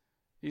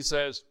 He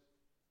says,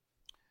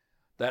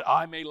 that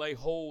I may lay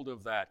hold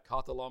of that,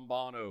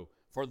 katalambano,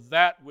 for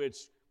that which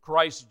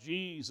Christ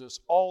Jesus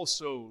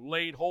also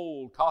laid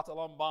hold,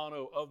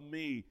 katalambano, of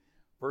me.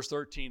 Verse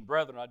 13,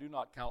 brethren, I do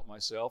not count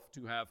myself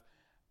to have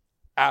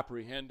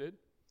apprehended,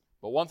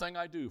 but one thing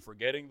I do,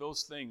 forgetting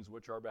those things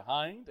which are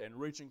behind and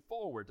reaching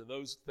forward to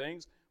those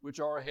things which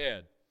are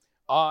ahead,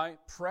 I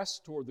press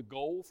toward the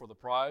goal for the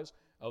prize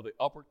of the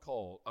upward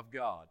call of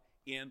God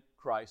in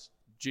Christ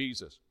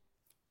Jesus.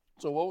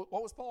 So what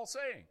was Paul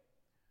saying?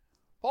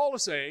 Paul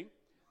is saying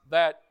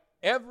that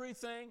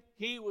everything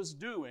he was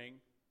doing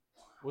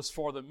was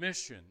for the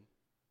mission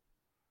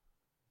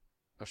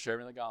of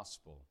sharing the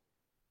gospel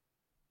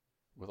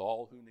with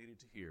all who needed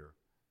to hear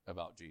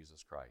about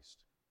Jesus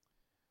Christ.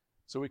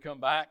 So we come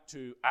back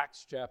to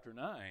Acts chapter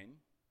 9,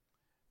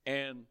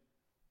 and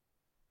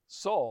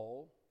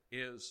Saul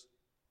is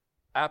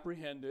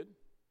apprehended.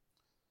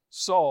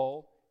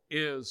 Saul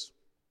is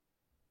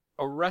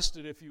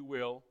arrested, if you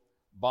will,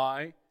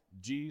 by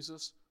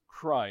Jesus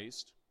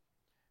Christ,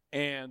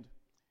 and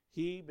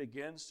he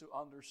begins to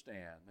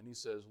understand. And he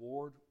says,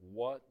 Lord,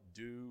 what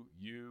do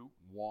you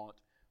want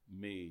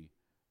me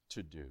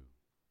to do?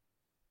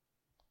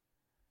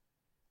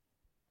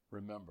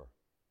 Remember,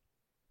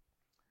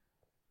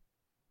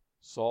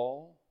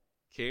 Saul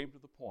came to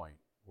the point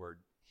where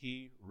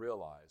he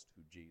realized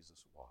who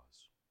Jesus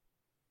was.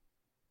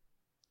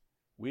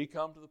 We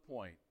come to the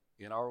point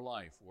in our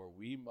life where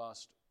we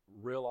must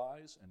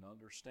realize and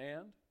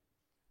understand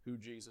who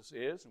Jesus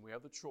is, and we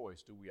have the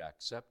choice. Do we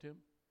accept him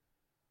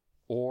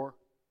or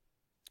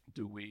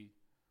do we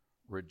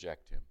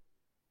reject him?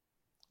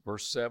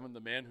 Verse 7,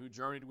 the men who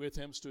journeyed with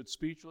him stood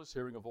speechless,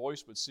 hearing a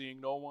voice but seeing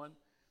no one.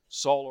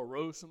 Saul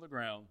arose from the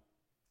ground,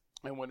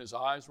 and when his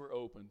eyes were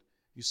opened,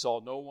 he saw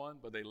no one,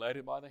 but they led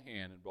him by the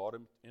hand and brought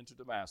him into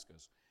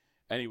Damascus.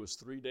 And he was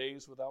 3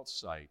 days without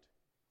sight,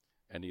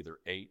 and neither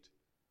ate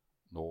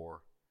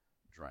nor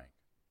drank.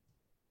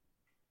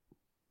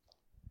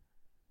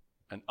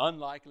 An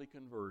unlikely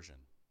conversion.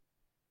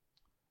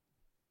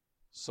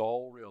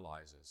 Saul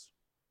realizes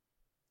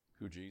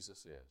who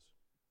Jesus is.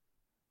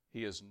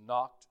 He is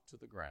knocked to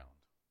the ground.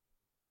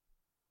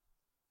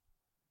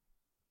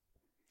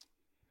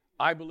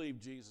 I believe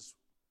Jesus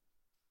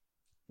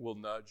will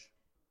nudge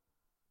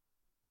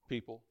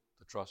people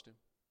to trust him.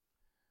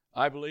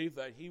 I believe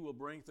that he will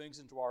bring things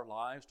into our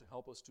lives to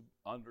help us to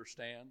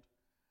understand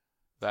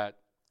that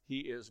he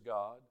is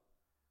God,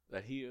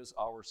 that he is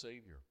our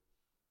Savior.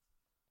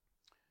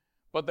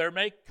 But there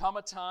may come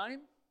a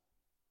time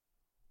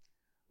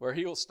where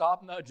he will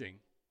stop nudging,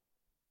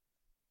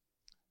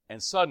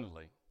 and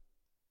suddenly,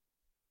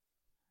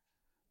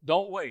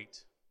 don't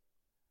wait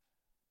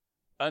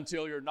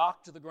until you're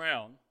knocked to the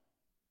ground,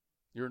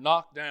 you're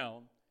knocked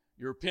down,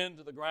 you're pinned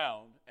to the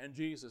ground, and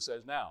Jesus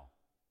says, now,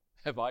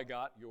 have I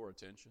got your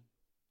attention?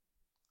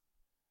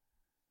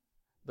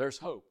 There's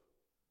hope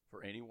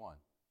for anyone.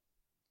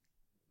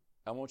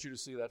 I want you to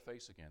see that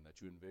face again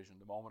that you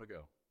envisioned a moment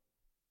ago.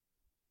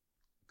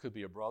 It could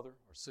be a brother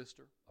or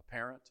sister, a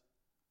parent,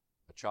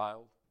 a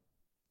child,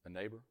 a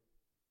neighbor.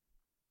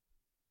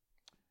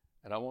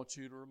 And I want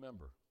you to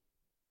remember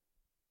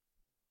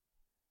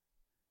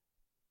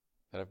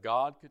that if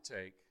God could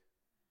take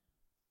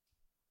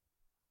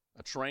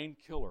a trained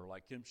killer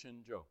like Kim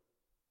Shin Jo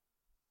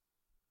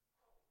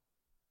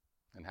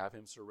and have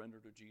him surrender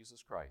to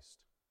Jesus Christ,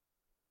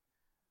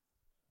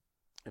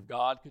 if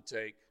God could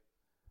take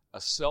a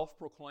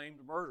self-proclaimed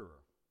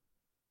murderer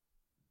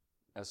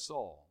as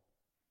Saul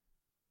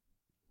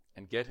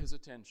and get his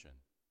attention,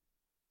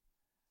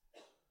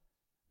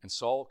 and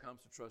Saul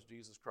comes to trust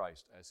Jesus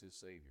Christ as his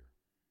Savior,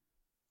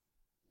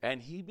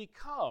 and he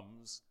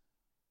becomes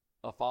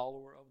a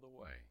follower of the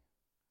way,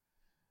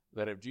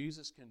 that if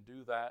Jesus can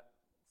do that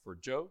for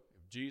Joe,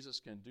 if Jesus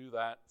can do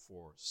that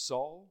for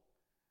Saul,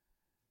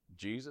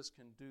 Jesus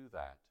can do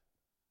that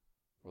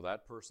for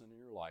that person in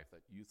your life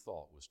that you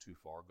thought was too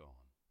far gone.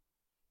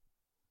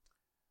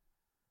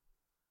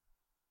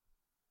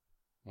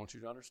 I want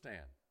you to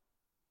understand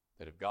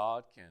that if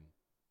God can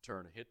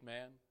turn a hit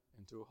man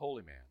into a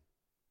holy man,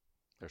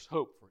 there's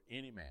hope for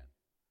any man,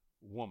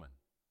 woman,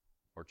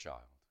 or child.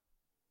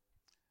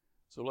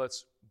 So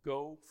let's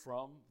go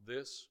from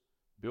this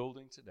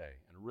building today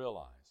and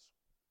realize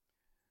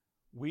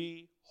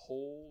we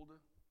hold,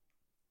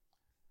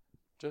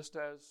 just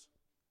as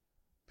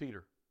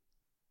Peter,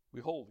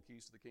 we hold the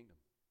keys to the kingdom.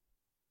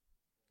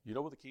 You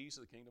know what the keys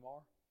to the kingdom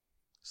are?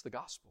 It's the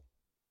gospel.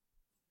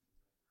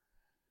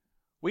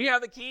 We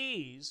have the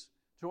keys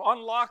to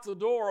unlock the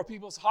door of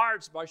people's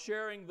hearts by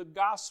sharing the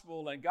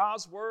gospel, and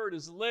God's word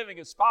is living,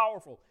 it's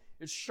powerful,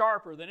 it's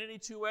sharper than any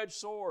two-edged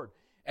sword.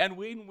 And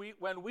when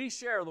we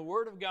share the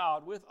word of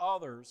God with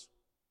others,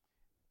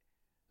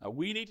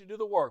 we need to do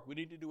the work. We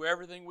need to do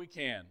everything we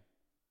can.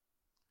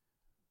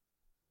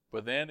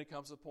 But then it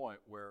comes a point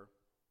where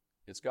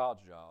it's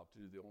God's job to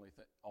do the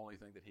only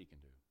thing that he can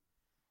do.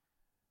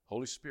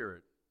 Holy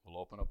Spirit will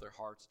open up their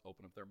hearts,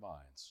 open up their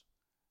minds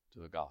to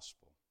the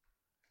gospel.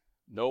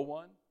 No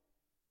one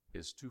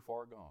is too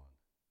far gone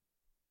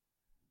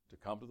to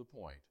come to the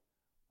point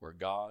where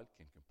God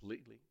can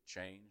completely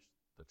change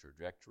the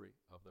trajectory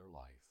of their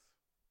life.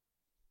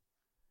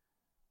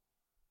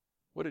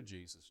 What did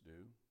Jesus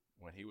do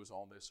when he was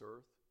on this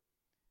earth?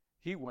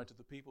 He went to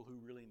the people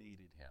who really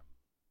needed him.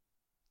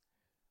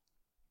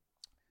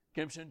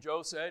 Kim Shin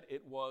Jo said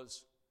it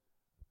was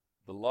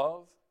the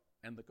love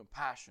and the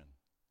compassion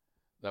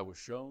that was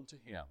shown to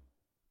him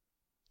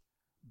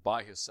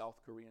by his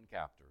South Korean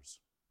captors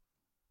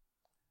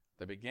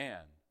that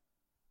began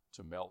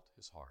to melt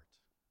his heart.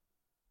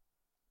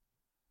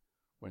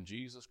 When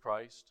Jesus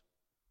Christ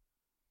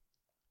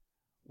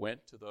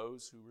went to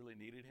those who really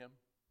needed him,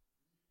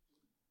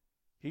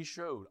 he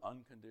showed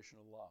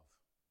unconditional love.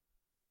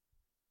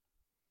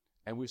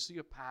 And we see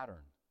a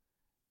pattern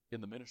in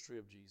the ministry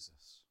of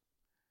Jesus.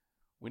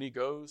 When he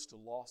goes to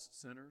lost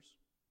sinners,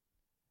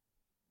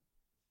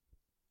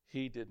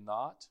 he did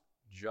not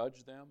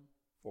judge them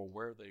for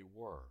where they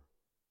were,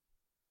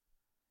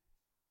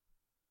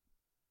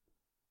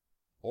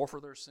 or for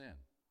their sin,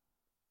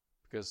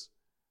 because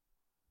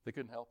they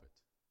couldn't help it.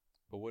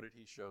 But what did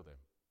he show them?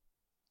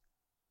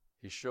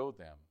 He showed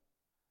them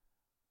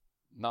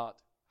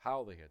not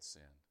how they had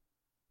sinned,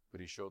 but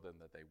he showed them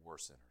that they were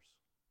sinners.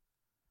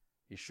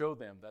 He showed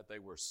them that they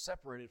were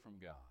separated from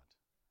God.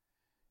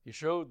 He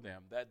showed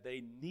them that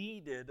they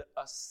needed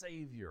a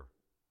Savior.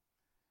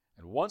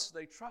 And once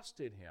they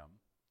trusted him,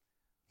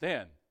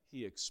 then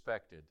he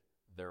expected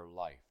their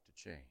life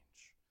to change.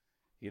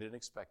 He didn't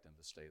expect them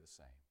to stay the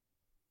same.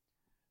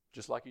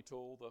 Just like he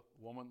told the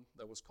woman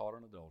that was caught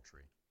in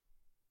adultery.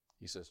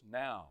 He says,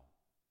 now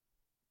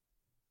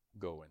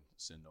go and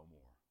sin no more.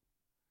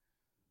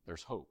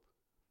 There's hope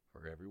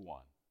for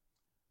everyone.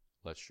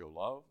 Let's show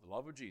love, the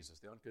love of Jesus,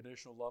 the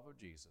unconditional love of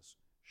Jesus.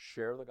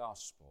 Share the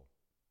gospel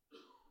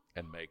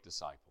and make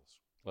disciples.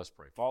 Let's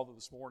pray. Father,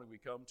 this morning we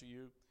come to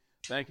you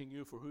thanking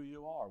you for who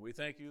you are. We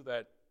thank you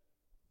that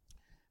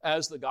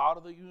as the God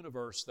of the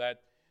universe,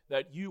 that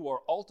you are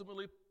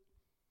ultimately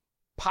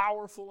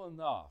powerful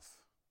enough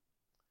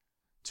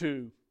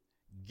to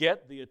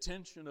get the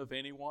attention of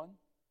anyone.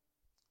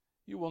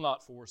 You will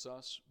not force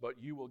us, but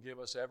you will give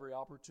us every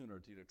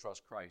opportunity to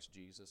trust Christ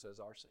Jesus as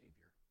our Savior.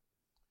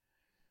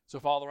 So,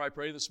 Father, I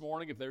pray this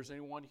morning, if there's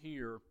anyone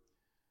here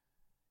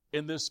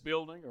in this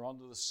building or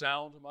under the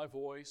sound of my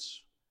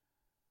voice,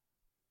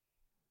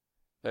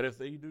 that if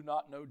they do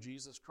not know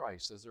Jesus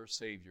Christ as their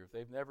Savior, if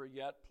they've never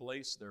yet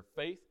placed their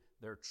faith,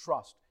 their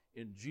trust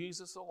in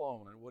Jesus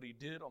alone and what he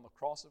did on the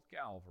cross of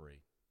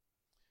Calvary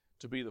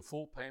to be the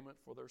full payment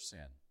for their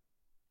sin,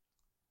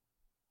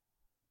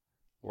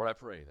 Lord, I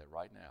pray that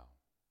right now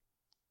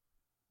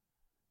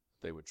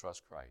they would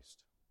trust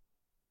Christ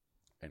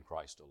and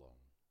Christ alone.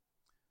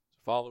 So,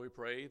 Father, we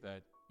pray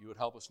that you would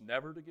help us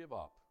never to give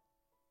up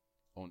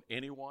on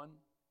anyone,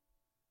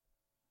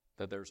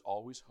 that there's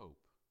always hope.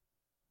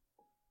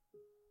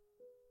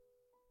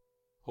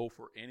 Hope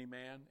for any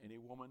man, any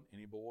woman,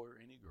 any boy, or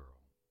any girl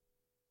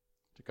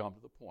to come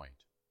to the point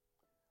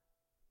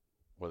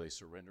where they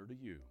surrender to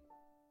you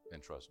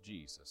and trust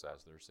Jesus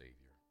as their Savior.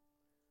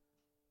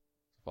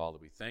 Father,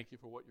 we thank you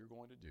for what you're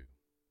going to do.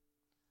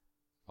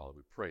 Father,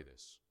 we pray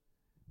this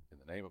in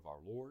the name of our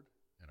Lord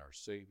and our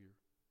Savior,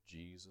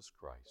 Jesus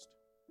Christ.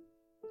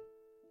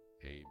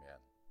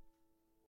 Amen.